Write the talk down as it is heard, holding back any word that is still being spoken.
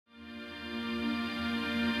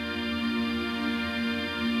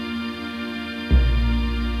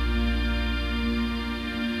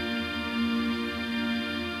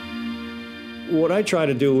What I try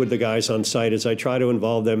to do with the guys on site is I try to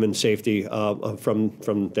involve them in safety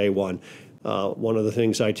from day one. One of the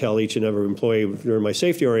things I tell each and every employee during my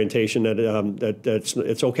safety orientation that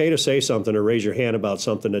it's okay to say something or raise your hand about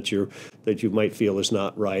something that you might feel is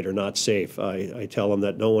not right or not safe. I tell them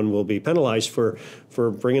that no one will be penalized for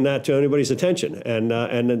bringing that to anybody's attention,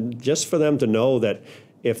 and just for them to know that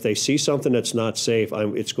if they see something that's not safe,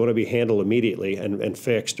 it's going to be handled immediately and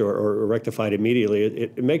fixed or rectified immediately.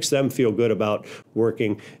 It makes them feel good about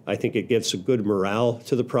working. I think it gives a good morale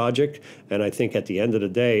to the project, and I think at the end of the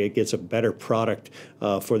day, it gets a better product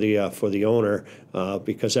for the owner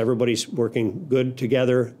because everybody's working good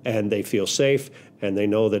together and they feel safe and they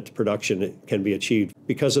know that production can be achieved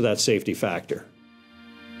because of that safety factor.